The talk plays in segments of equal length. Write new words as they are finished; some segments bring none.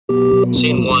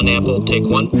Scene one, Apple, take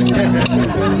one. What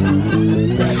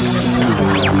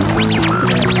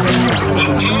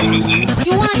time is it?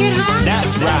 You wanna get high?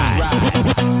 That's right.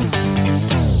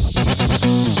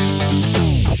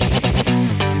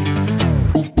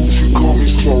 You caught me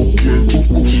smoking.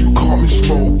 Oops, you caught me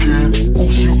smoking.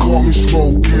 Oops, you caught me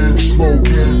smoking.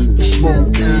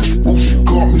 Smoking. Oops, you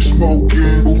caught me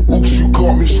smoking. Oops, you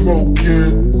caught me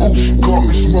smoking. Oops, you caught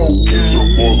me smoking. It's a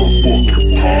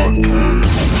motherfucking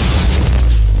podcast.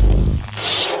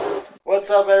 What's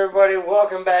up, everybody?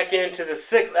 Welcome back into the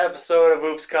 6th episode of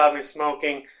Oops Caught Me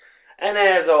Smoking. And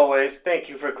as always, thank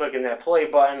you for clicking that play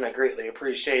button. I greatly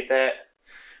appreciate that.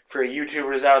 For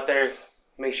YouTubers out there,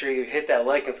 make sure you hit that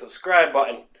like and subscribe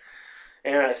button.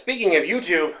 And speaking of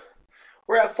YouTube,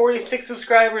 we're at 46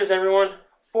 subscribers, everyone.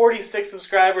 46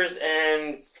 subscribers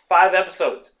and 5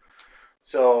 episodes.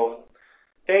 So,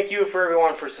 thank you for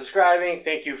everyone for subscribing.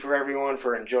 Thank you for everyone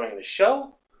for enjoying the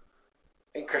show.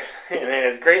 And it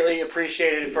is greatly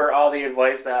appreciated for all the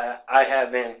advice that I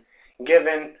have been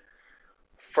given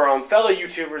from fellow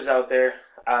YouTubers out there.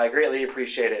 I greatly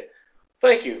appreciate it.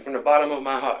 Thank you from the bottom of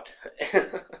my heart.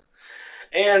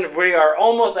 And we are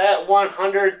almost at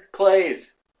 100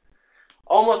 plays.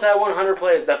 Almost at 100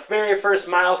 plays. The very first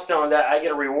milestone that I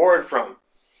get a reward from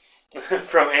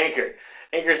Anchor.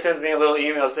 Anchor sends me a little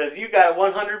email, says, you got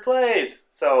 100 plays.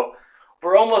 So,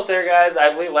 we're almost there, guys.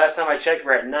 I believe last time I checked,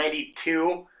 we're at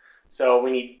 92. So, we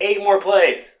need 8 more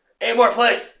plays. 8 more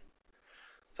plays!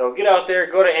 So, get out there,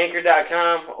 go to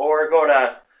Anchor.com, or go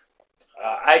to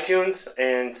iTunes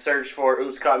and search for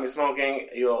Oops Caught Me Smoking.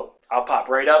 I'll pop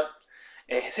right up.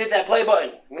 And just hit that play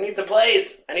button. We need some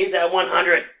plays. I need that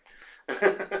 100.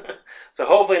 So,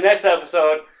 hopefully next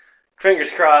episode,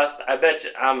 fingers crossed, I bet you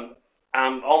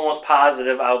I'm almost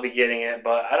positive I'll be getting it,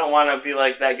 but I don't want to be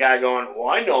like that guy going, well,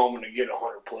 I know I'm going to get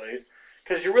 100 plays,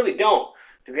 because you really don't.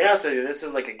 To be honest with you, this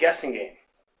is like a guessing game,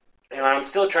 and I'm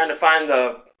still trying to find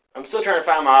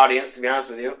my audience, to be honest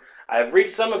with you. I've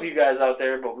reached some of you guys out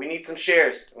there, but we need some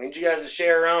shares. We need you guys to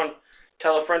share around,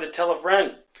 tell a friend to tell a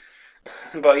friend.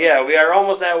 But yeah, we are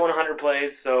almost at 100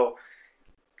 plays, so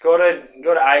go to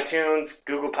iTunes,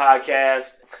 Google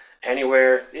Podcasts,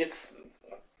 anywhere.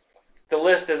 The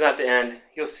list is at the end.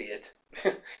 You'll see it.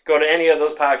 Go to any of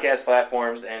those podcast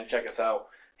platforms and check us out.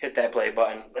 Hit that play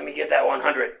button. Let me get that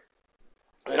 100.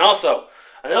 And also,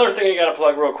 another thing I got to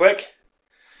plug real quick.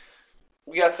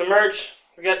 We got some merch.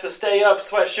 We got the Stay Up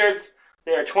sweatshirts.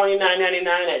 They are $29.99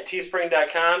 at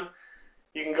teespring.com.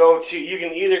 You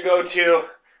can either go to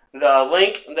the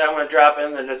link that I'm going to drop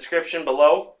in the description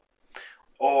below,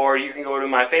 or you can go to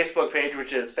my Facebook page,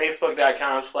 which is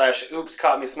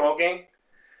facebook.com/oopscaughtmesmoking.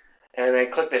 And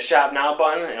then click the Shop Now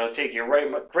button, and it'll take you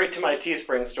right to my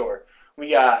Teespring store. We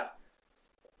got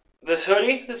this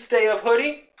hoodie, the Stay Up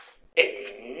hoodie,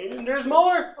 and there's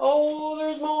more. Oh,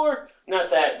 there's more. Not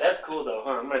that. That's cool, though.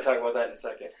 I'm going to talk about that in a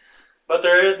second. But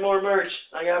there is more merch.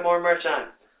 I got more merch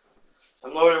on.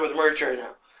 I'm loaded with merch right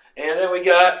now. And then we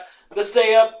got the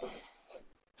Stay Up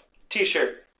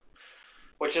t-shirt,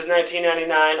 which is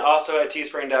 $19.99, also at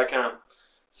teespring.com.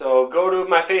 So go to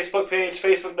my Facebook page,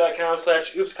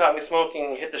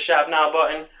 facebook.com/oopscaughtmesmoking, and hit the Shop Now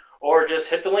button, or just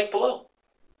hit the link below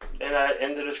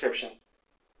in the description.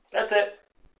 That's it.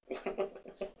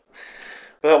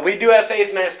 But we do have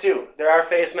face masks too. There are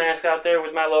face masks out there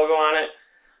with my logo on it.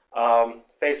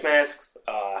 Face masks,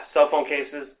 cell phone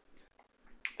cases.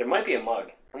 There might be a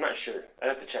mug. I'm not sure. I'd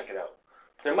have to check it out.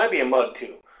 But there might be a mug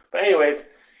too. But anyways,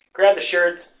 grab the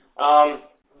shirts. I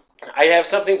have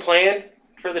something planned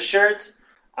for the shirts.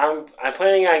 I'm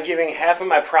planning on giving half of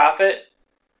my profit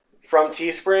from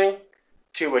Teespring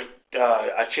to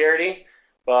a charity,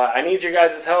 but I need your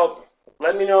guys' help.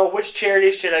 Let me know which charity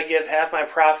should I give half my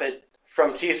profit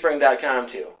from teespring.com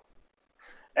to.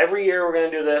 Every year we're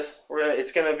going to do this.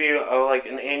 It's going to be like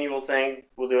an annual thing.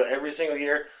 We'll do it every single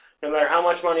year. No matter how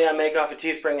much money I make off of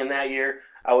Teespring in that year,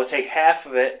 I will take half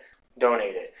of it,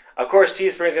 donate it. Of course,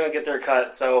 Teespring's going to get their cut,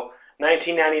 so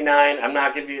 $19.99.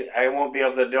 I won't be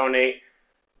able to donate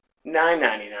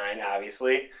 $9.99,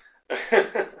 obviously,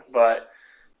 but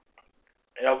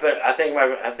I think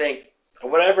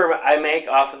whatever I make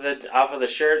off of the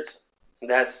shirts,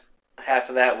 that's half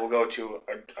of that will go to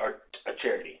a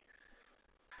charity.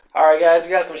 All right, guys, we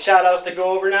got some shout outs to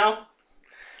go over now.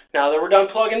 Now that we're done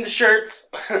plugging the shirts,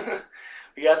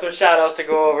 we got some shout outs to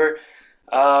go over.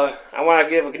 I want to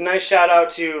give a huge shout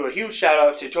out to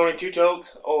Tony Two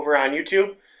Tokes over on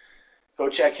YouTube. Go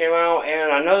check him out,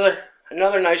 and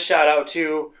another nice shout out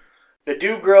to the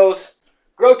Dude Grows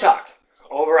Grow Talk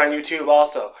over on YouTube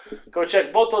also. Go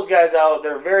check both those guys out.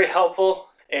 They're very helpful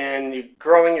in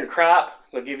growing your crop.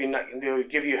 They'll give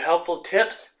you helpful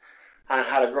tips on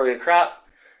how to grow your crop.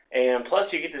 And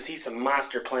plus, you get to see some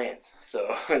monster plants.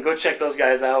 So go check those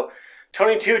guys out.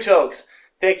 Tony Two Tokes,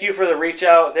 thank you for the reach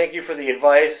out. Thank you for the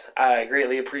advice. I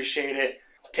greatly appreciate it.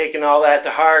 Taking all that to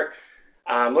heart.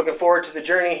 I'm looking forward to the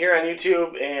journey here on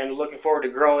YouTube and looking forward to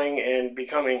growing and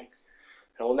becoming,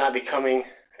 well, not becoming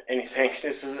anything.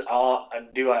 This is all I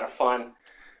do out of fun.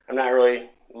 I'm not really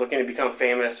looking to become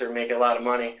famous or make a lot of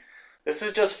money. This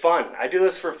is just fun. I do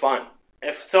this for fun.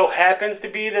 If so happens to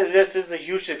be that this is a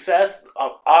huge success,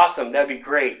 awesome, that'd be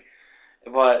great.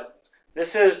 But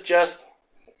this is just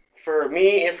for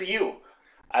me and for you.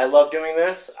 I love doing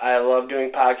this. I love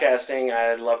doing podcasting.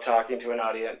 I love talking to an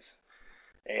audience.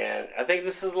 And I think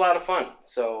this is a lot of fun.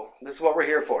 So this is what we're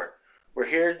here for. We're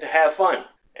here to have fun.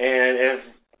 And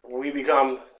if we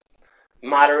become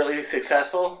moderately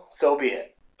successful, so be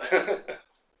it.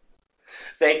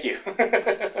 Thank you.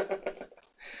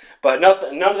 But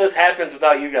none of this happens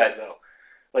without you guys, though.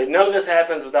 Like, none of this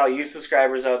happens without you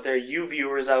subscribers out there, you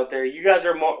viewers out there. You guys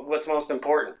are what's most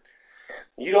important.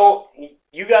 You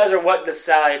guys are what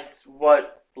decides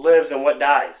what lives and what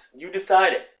dies. You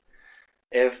decide it.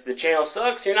 If the channel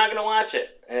sucks, you're not going to watch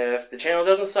it. If the channel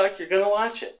doesn't suck, you're going to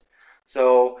watch it.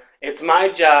 So it's my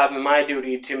job and my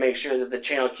duty to make sure that the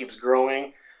channel keeps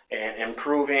growing and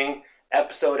improving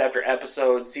episode after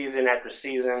episode, season after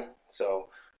season. So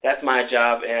that's my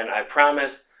job, and I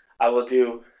promise I will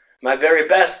do my very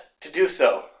best to do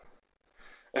so.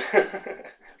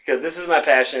 Because this is my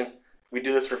passion. We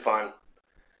do this for fun,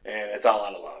 and it's all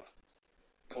out of love.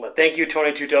 But thank you,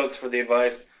 Tony Two Tokes, for the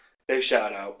advice. Big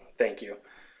shout out. Thank you.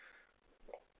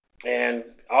 And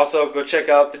also go check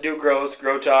out the Dude Grows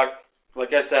Grow Talk.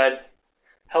 Like I said,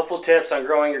 helpful tips on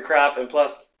growing your crop, and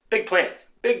plus big plants,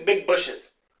 big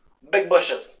bushes, big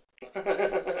bushes.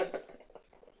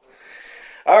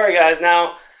 All right, guys.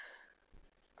 Now,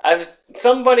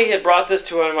 somebody had brought this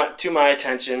to my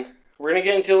attention. We're gonna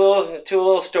get into a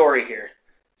little story here.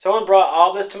 Someone brought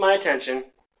all this to my attention,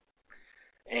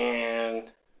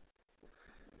 and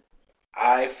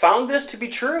I found this to be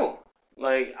true.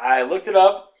 Like, I looked it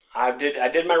up. I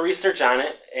did my research on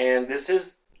it, and this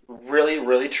is really,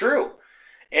 really true.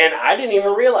 And I didn't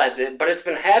even realize it, but it's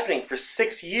been happening for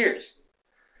 6 years.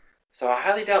 So I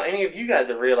highly doubt any of you guys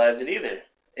have realized it either.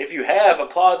 If you have,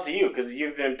 applause to you, because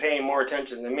you've been paying more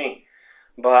attention than me.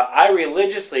 But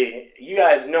you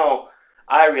guys know,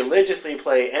 I religiously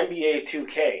play NBA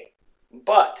 2K.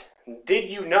 But did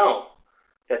you know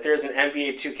that there's an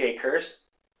NBA 2K curse?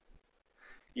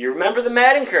 You remember the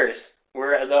Madden curse,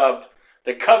 where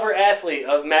the cover athlete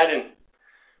of Madden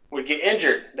would get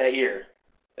injured that year.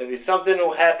 If something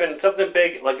will happen, something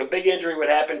big, like a big injury would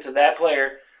happen to that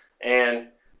player, and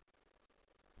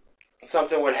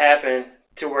something would happen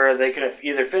to where they could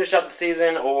either finish out the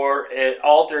season or it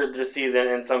altered the season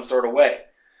in some sort of way.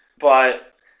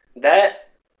 But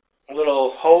that little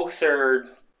hoax or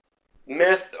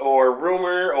myth or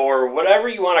rumor or whatever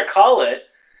you want to call it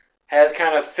has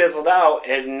kind of fizzled out,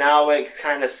 and now it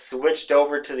kind of switched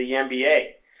over to the NBA.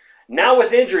 Now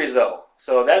with injuries, though,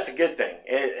 so that's a good thing.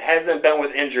 It hasn't been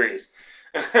with injuries.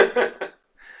 The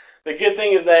good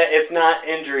thing is that it's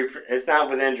not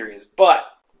with injuries. But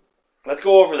let's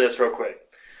go over this real quick.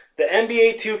 The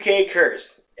NBA 2K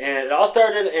curse, and it all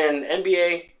started in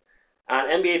on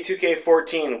NBA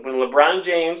 2K14 when LeBron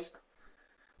James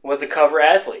was a cover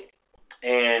athlete,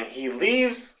 and he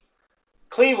leaves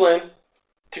Cleveland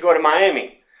to go to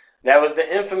Miami. That was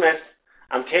the infamous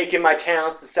 "I'm taking my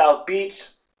talents to South Beach"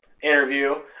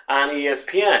 interview on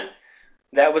ESPN.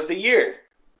 That was the year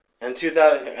in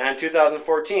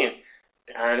 2014.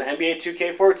 On NBA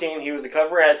 2K14, he was a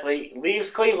cover athlete,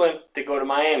 leaves Cleveland to go to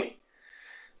Miami.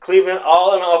 Cleveland,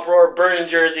 all in uproar, burning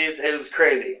jerseys. It was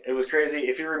crazy. It was crazy.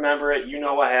 If you remember it, you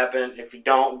know what happened. If you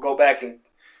don't, go back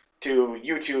to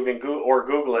YouTube and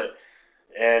Google it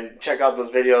and check out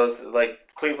those videos.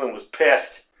 Like, Cleveland was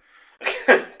pissed.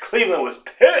 Cleveland was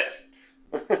pissed.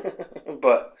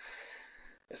 But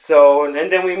so,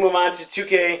 and then we move on to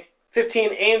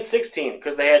 2K15 and 16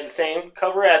 because they had the same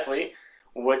cover athlete,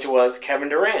 which was Kevin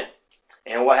Durant.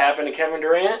 And what happened to Kevin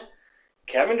Durant?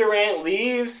 Kevin Durant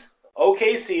leaves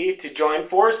OKC to join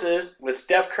forces with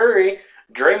Steph Curry,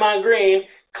 Draymond Green,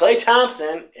 Klay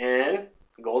Thompson, and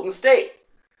Golden State.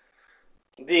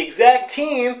 The exact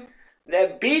team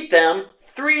that beat them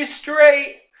 3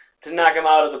 straight to knock them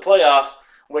out of the playoffs,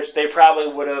 which they probably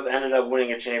would have ended up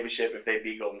winning a championship if they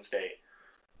beat Golden State.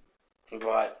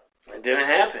 But it didn't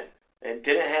happen. It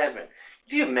didn't happen.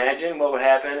 Could you imagine what would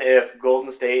happen if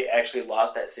Golden State actually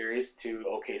lost that series to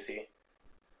OKC?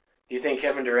 Do you think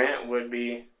Kevin Durant would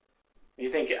be... I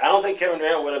don't think Kevin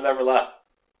Durant would have ever left.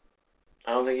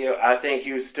 I think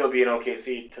he would still be in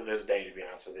OKC to this day, to be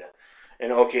honest with you.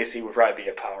 And OKC would probably be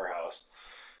a powerhouse.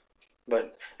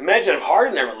 But imagine if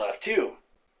Harden never left, too.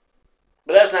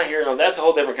 But that's not here. No, that's a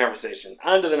whole different conversation.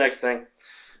 On to the next thing.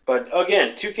 But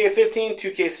again, 2K15,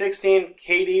 2K16,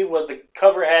 KD was the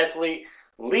cover athlete,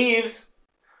 leaves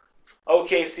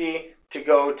OKC to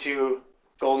go to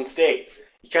Golden State.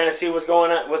 You kind of see what's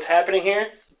going on, what's happening here?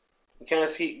 You kind of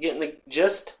see getting the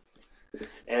gist?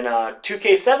 And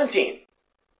 2K17,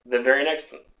 the very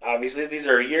next, obviously these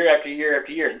are year after year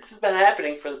after year. This has been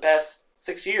happening for the past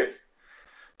 6 years.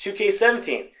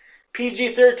 2K17,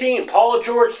 PG-13, Paul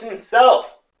George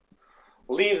himself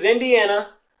leaves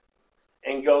Indiana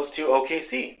and goes to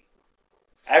OKC.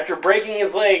 After breaking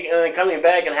his leg and then coming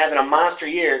back and having a monster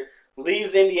year,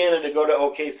 leaves Indiana to go to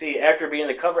OKC after being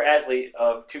the cover athlete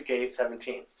of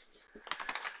 2K17.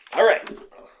 All right,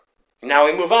 now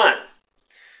we move on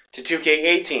to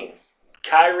 2K18.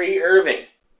 Kyrie Irving,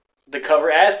 the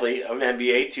cover athlete of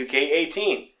NBA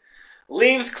 2K18,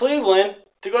 leaves Cleveland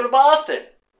to go to Boston.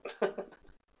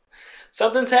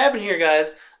 Something's happened here,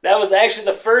 guys. That was actually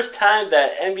the first time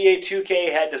that NBA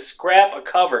 2K had to scrap a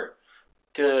cover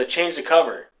to change the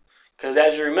cover. Because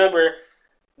as you remember,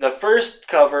 the first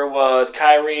cover was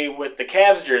Kyrie with the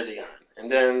Cavs jersey on.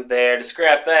 And then they had to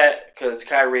scrap that because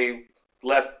Kyrie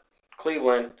left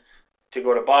Cleveland to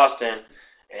go to Boston.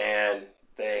 And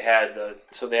they had to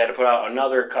put out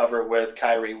another cover with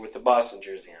Kyrie with the Boston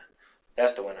jersey on.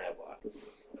 That's the one I bought.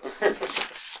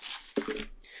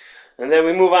 And then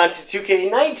we move on to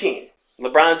 2K19.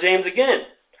 LeBron James again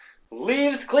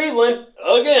leaves Cleveland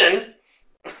again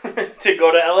to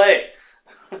go to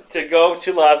LA, to go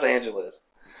to Los Angeles.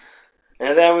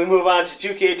 And then we move on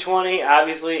to 2K20.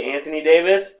 Obviously, Anthony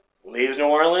Davis leaves New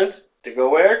Orleans to go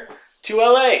where? To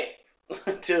LA,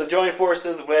 to join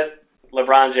forces with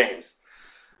LeBron James,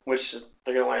 which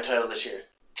they're going to win a title this year.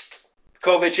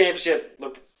 COVID championship,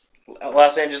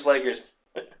 Los Angeles Lakers,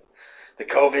 the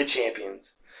COVID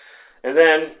champions. And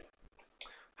then,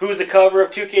 who's the cover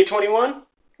of 2K21?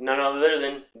 None other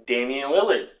than Damian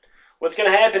Lillard. What's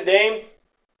going to happen, Dame?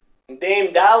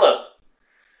 Dame Dollar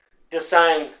just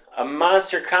signed a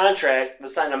monster contract, to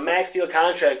sign a max deal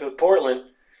contract with Portland.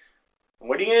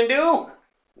 What are you going to do? Are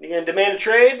you going to demand a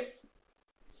trade?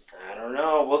 I don't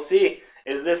know. We'll see.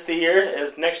 Is this the year?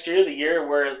 Is next year the year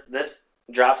where this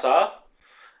drops off?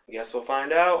 I guess we'll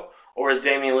find out. Or is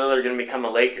Damian Lillard going to become a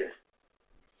Laker?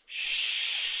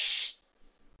 Shh.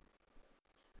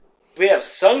 We have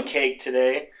Suncake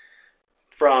today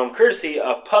from courtesy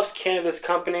of Puffs Cannabis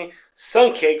Company.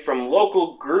 Suncake from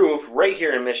Local Groove right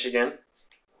here in Michigan.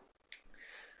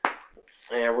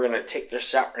 And we're going to take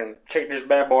this out and take this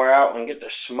bad boy out and get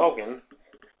this smoking.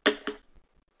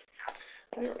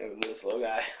 Move this little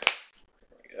guy.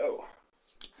 There we go.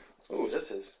 Ooh,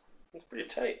 that's pretty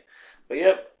tight. But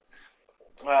yep,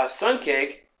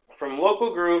 Suncake from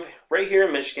Local Groove right here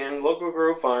in Michigan. Local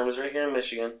Groove Farms right here in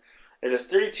Michigan. It is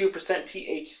 32%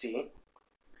 THC.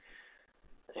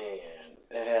 And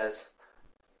it has,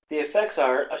 the effects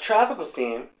are a tropical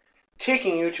theme,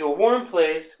 taking you to a warm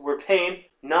place where pain,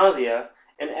 nausea,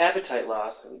 and appetite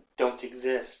loss don't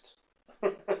exist.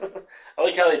 I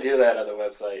like how they do that on the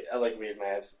website. I like Weird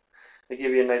Maps. They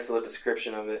give you a nice little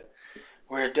description of it.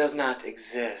 Where it does not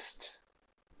exist.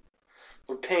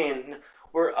 Where pain,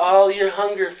 where all your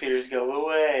hunger fears go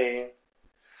away.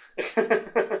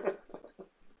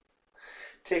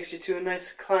 Takes you to a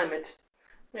nice climate,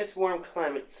 nice warm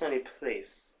climate, sunny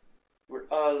place, where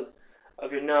all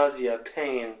of your nausea,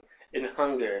 pain, and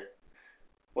hunger.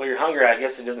 Well, your hunger, I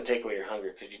guess it doesn't take away your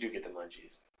hunger, because you do get the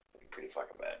munchies. Pretty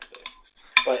fucking bad for this.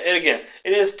 But again,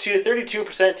 it is 32%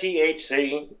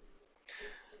 THC.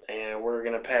 And we're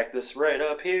going to pack this right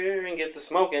up here and get the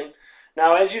smoking.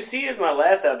 Now, as you see in my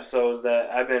last episodes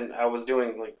that I was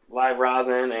doing like live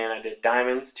rosin and I did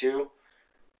diamonds too.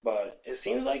 But it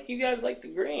seems like you guys like the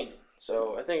green.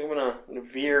 So I think I'm going to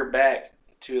veer back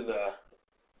to the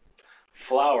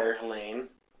flower lane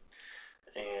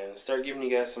and start giving you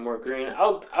guys some more green.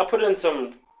 I'll put in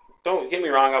some, don't get me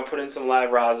wrong, I'll put in some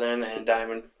live rosin and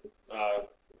diamond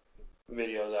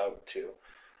videos out too.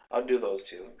 I'll do those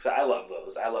too, because I love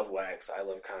those. I love wax. I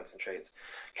love concentrates.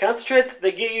 Concentrates,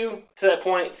 they get you to that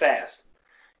point fast.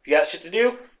 If you got shit to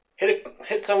do, hit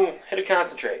a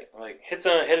concentrate. Like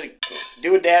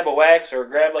do a dab of wax, or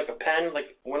grab like a pen,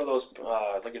 like one of those,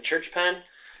 like a church pen,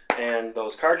 and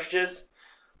those cartridges.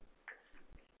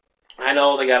 I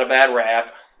know they got a bad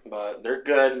rap, but they're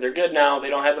good. They're good now. They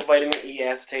don't have the vitamin E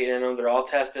acetate in them. They're all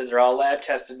tested. They're all lab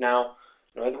tested now.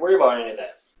 You don't have to worry about any of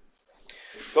that.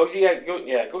 Go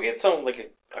get some,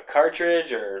 like a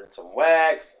cartridge or some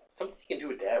wax, something you can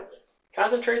do a dab with.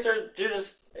 Concentrates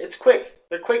it's quick.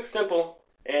 They're quick, simple,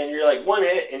 and you're like one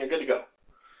hit and you're good to go.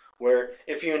 Where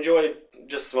if you enjoy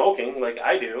just smoking, like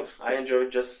I do, I enjoy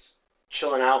just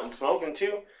chilling out and smoking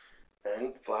too,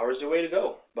 then flower's the way to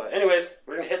go. But anyways,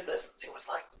 we're going to hit this and see what it's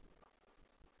like.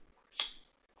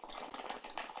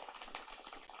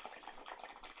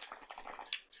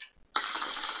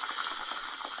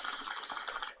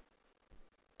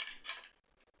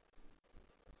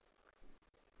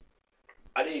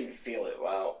 I didn't even feel it.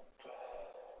 Wow.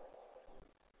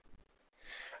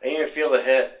 I didn't even feel the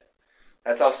hit.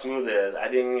 That's how smooth it is. I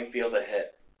didn't even feel the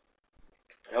hit.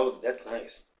 That's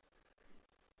nice.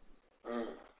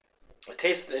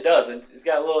 It does. It's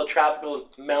got a little tropical,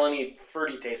 melony,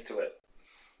 fruity taste to it.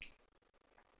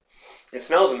 It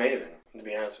smells amazing, to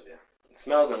be honest with you. It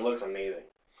smells and looks amazing.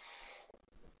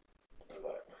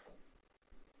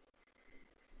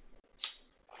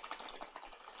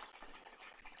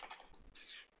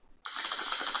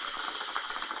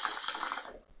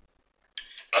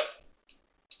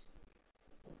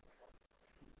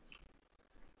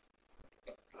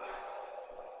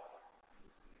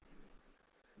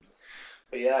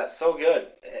 But yeah, it's so good.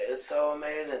 It's so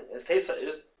amazing. It's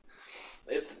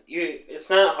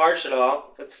not harsh at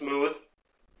all. It's smooth.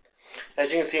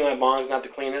 As you can see, my bong's not the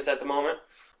cleanest at the moment,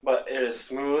 but it is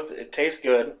smooth. It tastes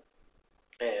good,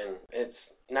 and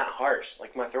it's not harsh.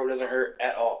 Like my throat doesn't hurt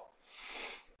at all.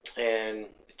 And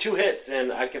 2 hits,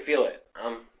 and I can feel it.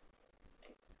 I'm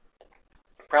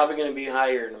probably gonna be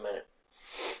higher in a minute.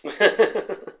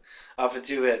 Off of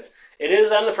 2 hits. It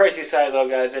is on the pricey side though,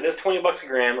 guys. It is $20 a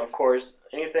gram, of course.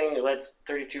 Anything that's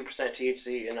 32%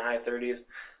 THC in the high 30s,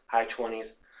 high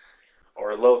 20s,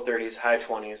 or low 30s, high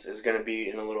 20s is going to be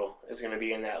in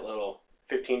that little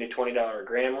 $15 to $20 a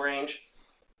gram range.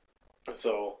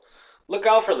 So look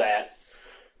out for that.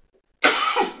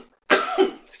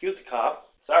 Excuse the cough.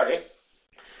 Sorry. I'm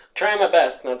trying my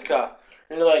best not to cough.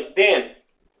 And you're like, Dan,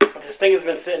 this thing has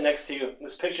been sitting next to you.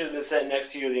 This picture has been sitting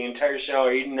next to you the entire show.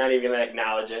 Are you not even going to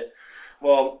acknowledge it?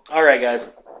 Well, all right,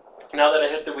 guys. Now that I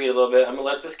hit the weed a little bit, I'm going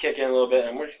to let this kick in a little bit.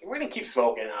 And we're going to keep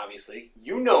smoking, obviously.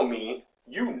 You know me.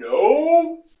 You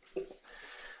know.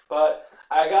 But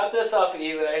I got this off of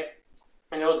eBay.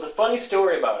 And it was a funny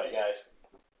story about it, guys.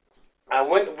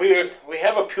 We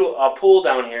have a pool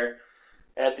down here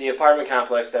at the apartment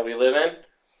complex that we live in.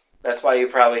 That's why you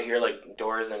probably hear like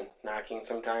doors and knocking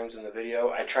sometimes in the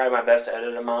video. I try my best to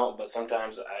edit them out, but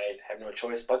sometimes I have no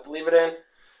choice but to leave it in.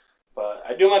 But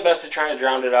I do my best to try to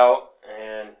drown it out,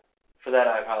 and for that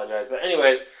I apologize. But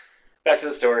anyways, back to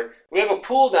the story. We have a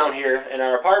pool down here in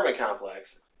our apartment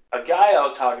complex. A guy I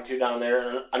was talking to down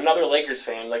there, another Lakers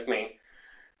fan like me,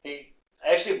 he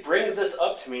actually brings this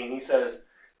up to me and he says,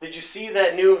 "Did you see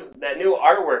that new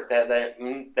artwork,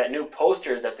 that new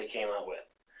poster that they came out with?"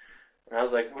 And I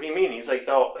was like, "What do you mean?" He's like,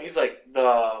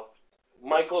 the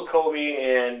Michael, Kobe,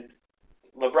 and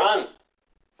LeBron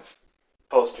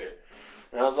poster.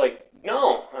 And I was like,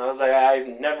 "No." I was like, I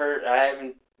haven't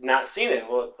not seen it.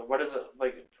 Well, what is it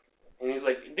like? And he's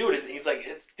like, "Dude,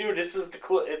 this is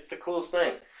it's the coolest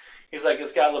thing." He's like,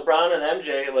 "It's got LeBron and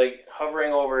MJ like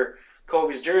hovering over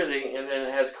Kobe's jersey, and then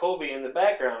it has Kobe in the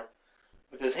background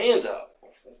with his hands up."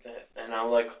 And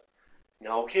I'm like,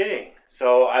 "No kidding."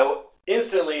 So I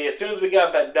instantly, as soon as we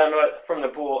got back done from the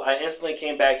pool, I instantly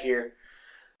came back here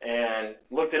and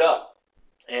looked it up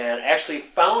and actually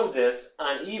found this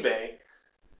on eBay.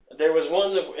 There was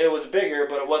one that it was bigger,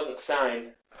 but it wasn't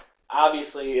signed.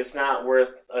 Obviously, it's not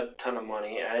worth a ton of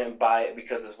money. I didn't buy it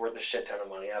because it's worth a shit ton of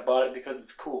money. I bought it because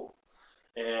it's cool.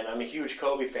 And I'm a huge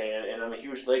Kobe fan, and I'm a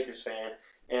huge Lakers fan,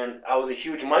 and I was a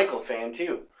huge Michael fan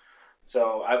too.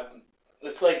 So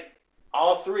it's like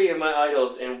all 3 of my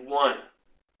idols in one.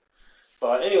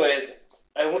 But anyways,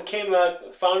 I came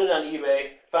out, found it on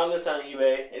eBay, found this on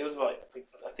eBay. It was about,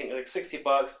 I think like $60,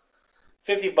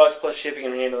 $50 plus shipping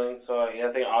and handling. So I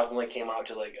think it ultimately came out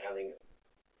to like, I think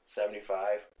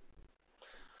 $75.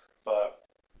 But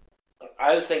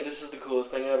I just think this is the coolest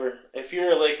thing ever. If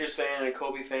you're a Lakers fan and a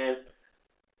Kobe fan,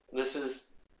 this is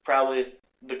probably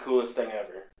the coolest thing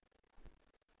ever.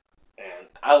 And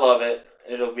I love it.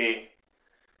 It'll be,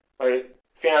 my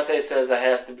fiance says it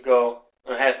has to go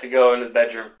in the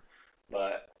bedroom,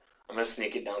 but I'm gonna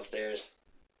sneak it downstairs.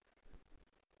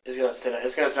 It's gonna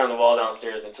sit on the wall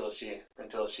downstairs until she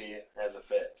has a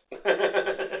fit.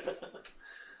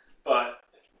 But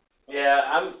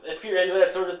yeah, if you're into that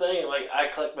sort of thing, like I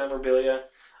collect memorabilia.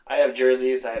 I have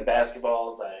jerseys, I have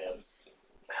basketballs, I have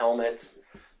helmets,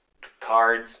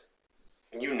 cards,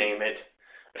 you name it.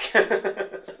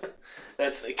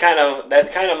 That's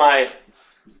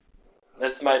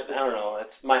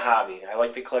my hobby. I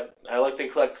like to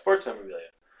collect sports memorabilia.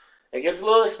 It gets a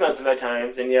little expensive at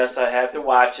times, and yes, I have to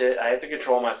watch it. I have to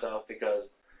control myself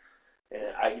because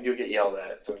I do get yelled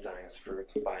at sometimes for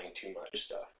buying too much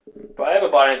stuff. But I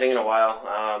haven't bought anything in a while.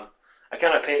 I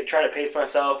kind of try to pace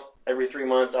myself. Every 3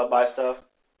 months, I'll buy stuff.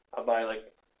 I'll buy like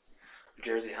a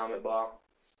jersey helmet ball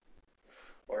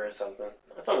or something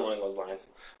along those lines.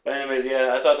 But anyways,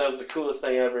 yeah, I thought that was the coolest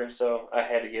thing ever, so I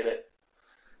had to get it.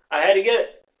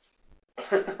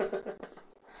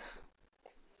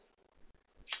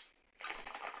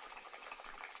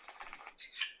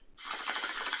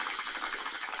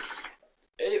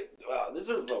 Wow, this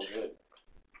is so good.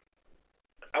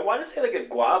 I want to say like a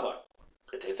guava.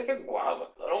 It tastes like a guava,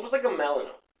 almost like a melon.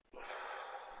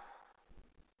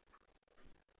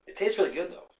 It tastes really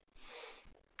good though.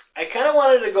 I kind of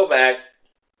wanted to go back,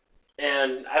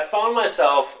 and I found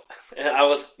myself, and I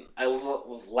was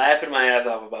laughing my ass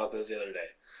off about this the other day.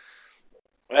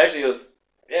 Actually, it was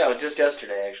just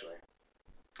yesterday actually.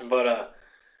 But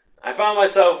I found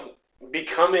myself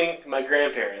becoming my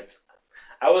grandparents.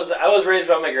 I was raised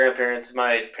by my grandparents.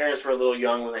 My parents were a little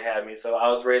young when they had me, so I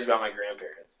was raised by my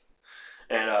grandparents.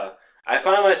 And I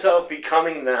find myself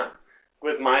becoming them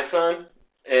with my son.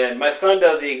 And my son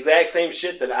does the exact same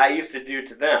shit that I used to do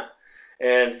to them.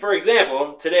 And for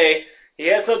example, today he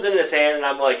had something in his hand, and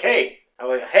I'm like, hey,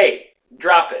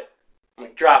 drop it. I'm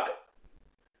like, drop it.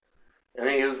 And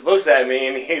he just looks at me,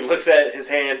 and he looks at his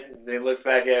hand, and he looks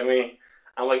back at me.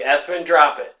 I'm like, Espen,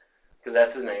 drop it. Because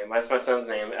that's his name. That's my son's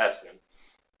name, Espen.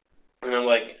 And I'm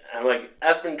like,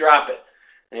 Espen, drop it.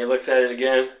 And he looks at it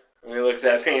again, and he looks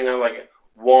at me, and I'm like,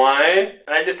 1. And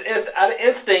I just, out of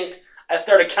instinct, I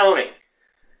started counting.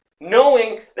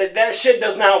 Knowing that shit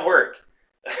does not work.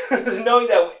 Knowing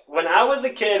that when I was a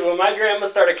kid, when my grandma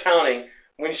started counting,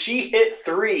 when she hit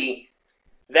 3,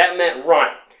 that meant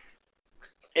run.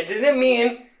 It didn't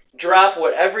mean drop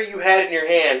whatever you had in your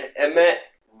hand. It meant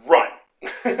run.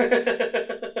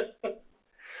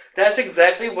 That's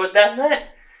exactly what that meant.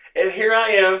 And here I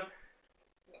am,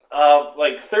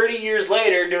 like 30 years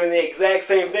later, doing the exact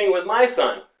same thing with my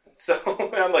son. So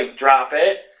I'm like, drop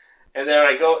it. And then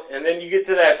I go, and then you get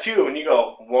to that 2, and you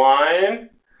go 1,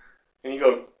 and you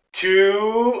go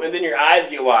 2, and then your eyes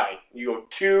get wide. You go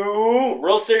 2,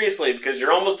 real seriously, because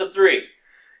you're almost to 3.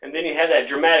 And then you have that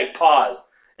dramatic pause,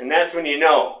 and that's when you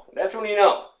know.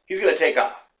 He's going to take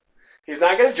off. He's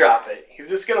not going to drop it. He's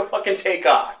just going to fucking take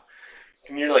off.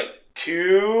 And you're like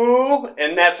 2,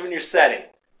 and that's when you're setting.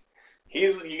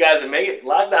 You guys are making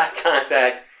locked eye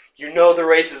contact. You know the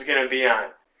race is going to be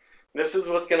on. This is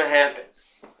what's going to happen.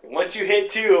 Once you hit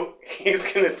 2,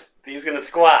 he's gonna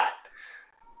squat,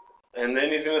 and then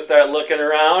he's gonna start looking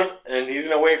around, and he's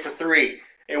gonna wait for 3.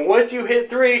 And once you hit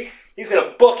 3, he's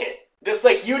gonna book it, just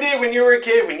like you did when you were a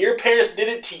kid, when your parents did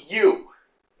it to you.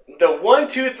 The 1,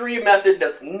 2, 3 method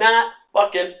does not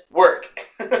fucking work,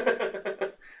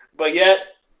 but yet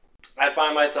I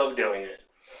find myself doing it.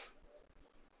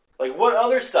 Like, what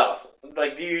other stuff?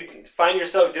 Like, do you find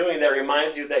yourself doing that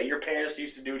reminds you that your parents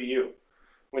used to do to you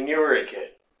when you were a kid?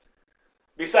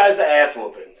 Besides the ass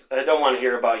whoopings. I don't want to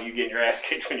hear about you getting your ass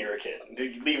kicked when you were a kid.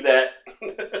 Leave that.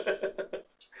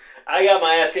 I got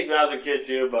my ass kicked when I was a kid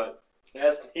too, but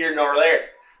that's here nor there.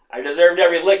 I deserved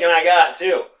every licking I got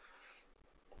too.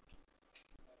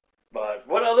 But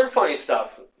what other funny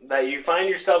stuff that you find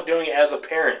yourself doing as a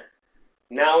parent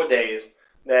nowadays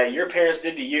that your parents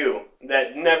did to you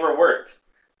that never worked,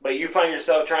 but you find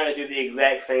yourself trying to do the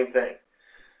exact same thing?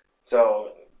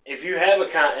 So if you have a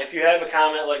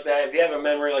comment like that, if you have a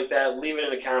memory like that, leave it in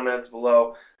the comments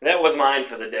below. And that was mine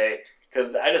for the day,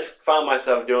 because I just found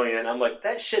myself doing it, and I'm like,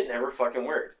 that shit never fucking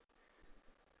worked.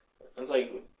 I was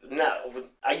like, no,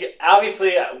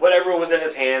 obviously whatever was in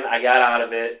his hand, I got out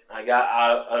of it. I got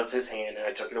out of his hand, and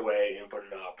I took it away and put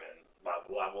it up, and blah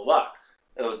blah blah blah.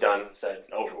 It was done, said,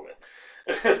 over with.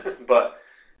 But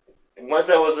once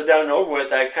I was done and over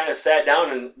with, I kind of sat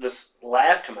down and just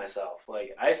laughed to myself.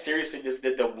 Like, I seriously just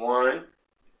did the 1,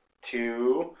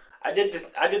 2. I did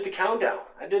the countdown.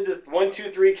 I did the 1, 2,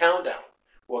 3 countdown.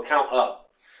 Well, count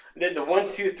up. I did the 1,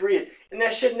 2, 3, and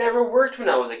that shit never worked when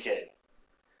I was a kid.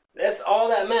 That's all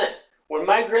that meant. When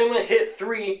my grandma hit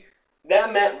 3,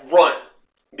 that meant run,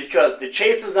 because the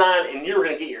chase was on, and you were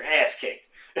gonna get your ass kicked.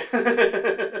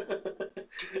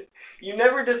 You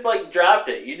never just like dropped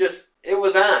it. It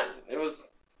was on. It was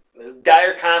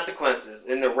dire consequences,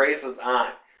 and the race was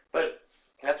on. But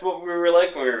that's what we were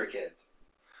like when we were kids.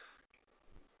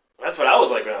 That's what I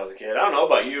was like when I was a kid. I don't know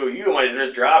about you. You might have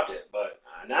just dropped it, but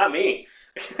not me.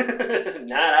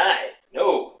 Not I.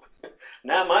 No.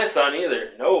 Not my son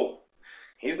either. No.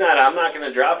 He's not. I'm not going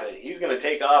to drop it. He's going to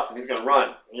take off, and he's going to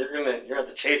run. You're going to have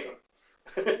to chase him.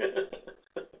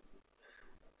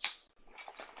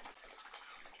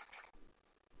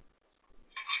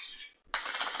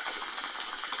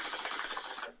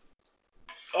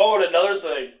 Oh, and another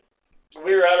thing.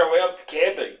 We were on our way up to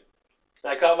camping.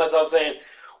 And I caught myself saying,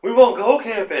 "We won't go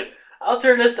camping. I'll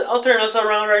turn us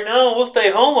around right now. We'll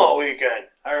stay home all weekend."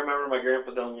 I remember my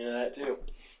grandpa telling me that too.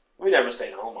 We never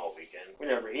stayed home all weekend.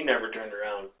 He never turned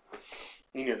around.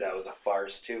 He knew that was a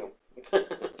farce too. But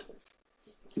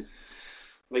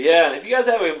yeah, if you guys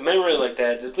have a memory like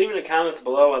that, just leave it in the comments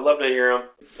below. I'd love to hear them.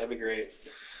 That'd be great.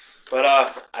 But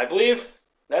I believe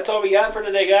that's all we got for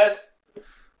today, guys.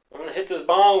 I'm going to hit this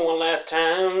bong one last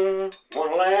time.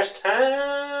 One last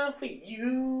time for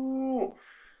you.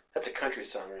 That's a country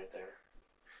song right there.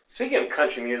 Speaking of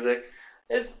country music,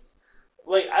 it's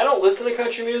like I don't listen to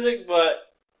country music,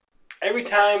 but every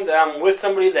time that I'm with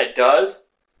somebody that does,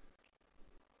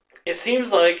 it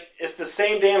seems like it's the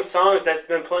same damn songs that's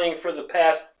been playing for the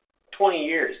past 20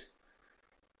 years.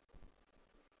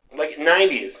 Like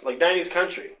 90s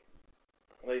country.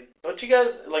 Like, don't you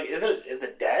guys, like, is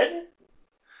it dead?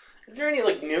 Is there any,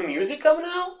 like, new music coming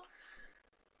out?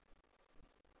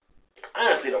 I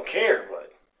honestly don't care,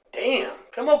 but damn,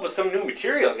 come up with some new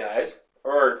material, guys.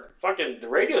 Or fucking the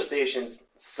radio stations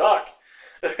suck.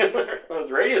 The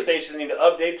radio stations need to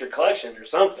update their collection or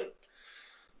something.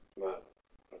 But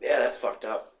yeah, that's fucked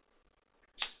up.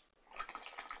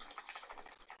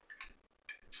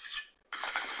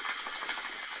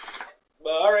 But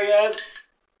alright, guys.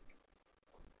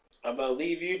 I'm going to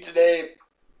leave you today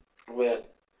with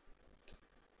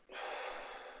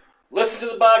listen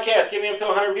to the podcast. Get me up to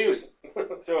 100 views.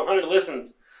 So 100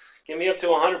 listens. Get me up to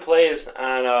 100 plays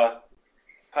on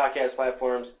podcast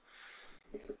platforms.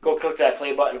 Go click that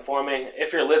play button for me.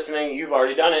 If you're listening, you've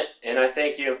already done it, and I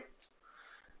thank you.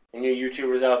 And you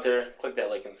YouTubers out there, click that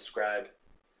like and subscribe.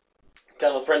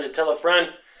 Tell a friend to tell a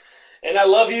friend. And I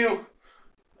love you.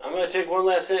 I'm going to take one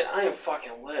last hit. I am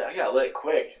fucking lit. I got lit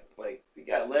quick. Like, you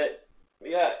got lit.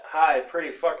 We got high pretty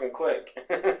fucking quick.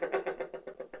 I'm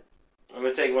going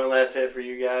to take one last hit for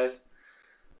you guys.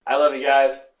 I love you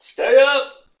guys. Stay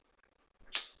up.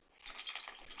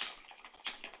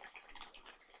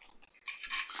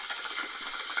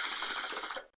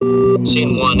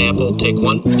 Scene 1, Apple, take 1.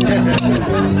 What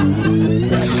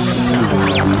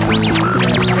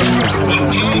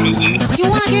time is it? You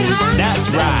wanna get high? That's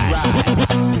right.